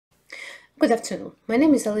Good afternoon. My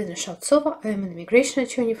name is Alina Shaltsova. I am an immigration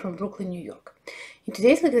attorney from Brooklyn, New York. In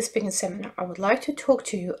today's legal speaking seminar, I would like to talk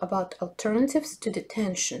to you about alternatives to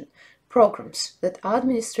detention programs that are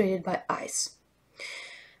administered by ICE.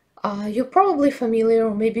 You're probably familiar,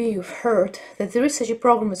 or maybe you've heard, that there is such a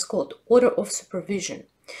program. It's called Order of Supervision.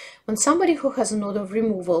 When somebody who has an order of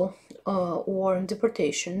removal or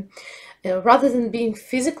deportation, rather than being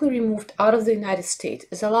physically removed out of the United States,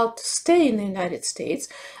 is allowed to stay in the United States,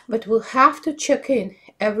 but will have to check in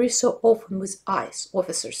every so often with ICE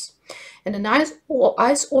officers. And an ICE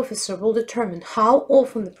officer will determine how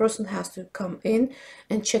often the person has to come in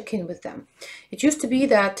and check in with them. It used to be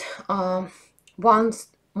that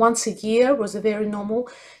once a year was a very normal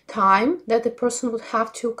time that the person would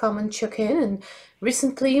have to come and check in, and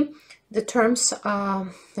recently the terms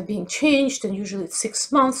are being changed, and usually it's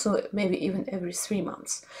 6 months, or maybe even every 3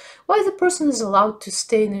 months. Why the person is allowed to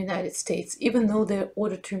stay in the United States even though they're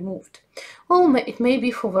ordered removed? Well, it may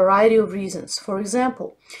be for a variety of reasons. For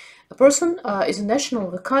example, a person is a national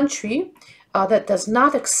of a country that does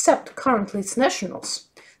not accept currently its nationals.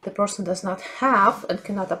 The person does not have and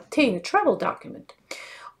cannot obtain a travel document.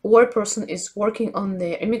 Or a person is working on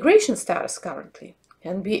their immigration status currently.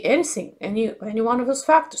 Can be anything, any one of those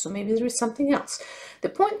factors, or maybe there is something else. The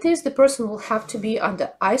point is, the person will have to be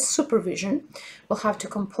under ICE supervision, will have to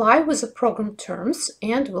comply with the program terms,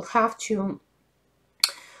 and will have to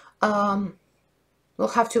come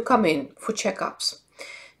in for check-ins.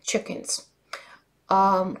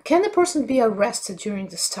 Can the person be arrested during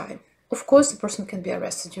this time? Of course, the person can be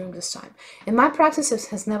arrested during this time. In my practice, this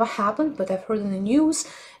has never happened, but I've heard in the news,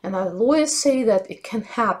 and our lawyers say that it can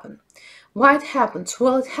happen. Why it happens?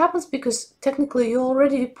 Well, it happens because technically you're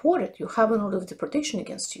already deported. You have an order of deportation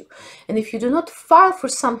against you. And if you do not file for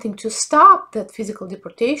something to stop that physical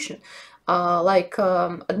deportation, like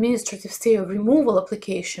administrative stay of removal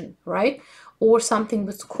application, right? Or something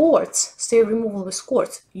with courts, stay of removal with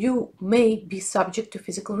courts, you may be subject to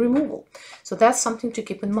physical removal. So that's something to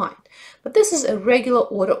keep in mind. But this is a regular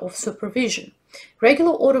order of supervision.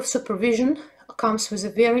 Regular order of supervision comes with a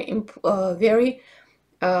very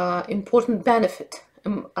important benefit,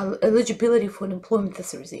 eligibility for an employment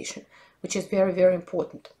authorization, which is very, very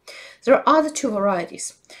important. There are other two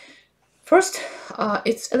varieties. First,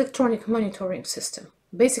 it's electronic monitoring system.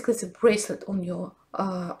 Basically, it's a bracelet on your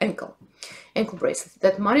ankle bracelet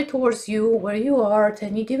that monitors you where you are at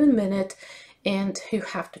any given minute, and you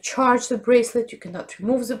have to charge the bracelet. You cannot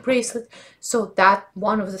remove the bracelet. So that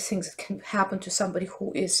one of the things that can happen to somebody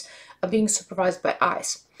who is being supervised by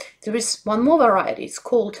ICE. There is one more variety. It's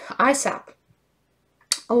called ISAP,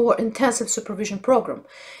 or Intensive Supervision Program.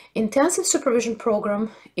 Intensive Supervision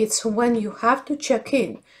Program, it's when you have to check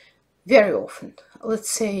in very often, let's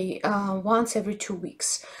say once every 2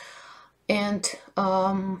 weeks. And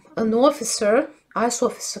an officer, ICE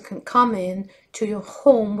officer, can come in to your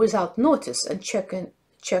home without notice and check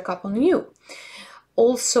up on you.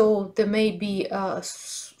 Also, there may be a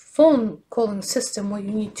phone calling system where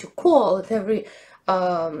you need to call at every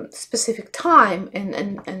specific time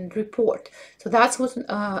and report. So that's what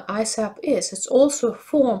ISAP is. It's also a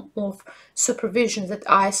form of supervision that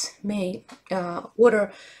ICE may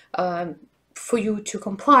order for you to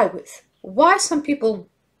comply with. Why some people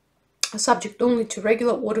are subject only to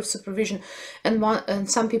regular order of supervision and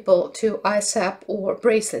some people to ISAP or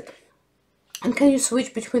Bracelet? And can you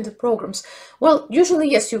switch between the programs? Well,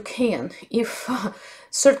 usually yes, you can. If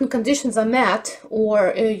certain conditions are met,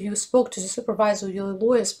 or you spoke to the supervisor, your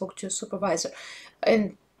lawyer spoke to a supervisor,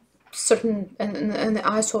 and the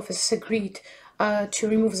ICE office agreed to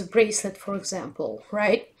remove the bracelet, for example,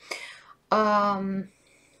 right?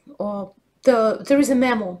 Or there is a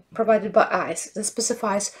memo provided by ICE that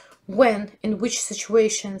specifies when, in which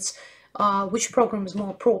situations, which program is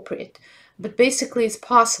more appropriate. But basically, it's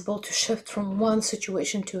possible to shift from one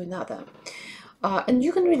situation to another. And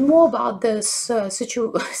you can read more about this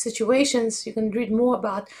situations. You can read more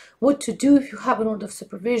about what to do if you have an order of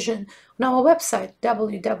supervision on our website,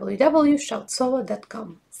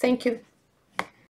 www.shaltsova.com. Thank you.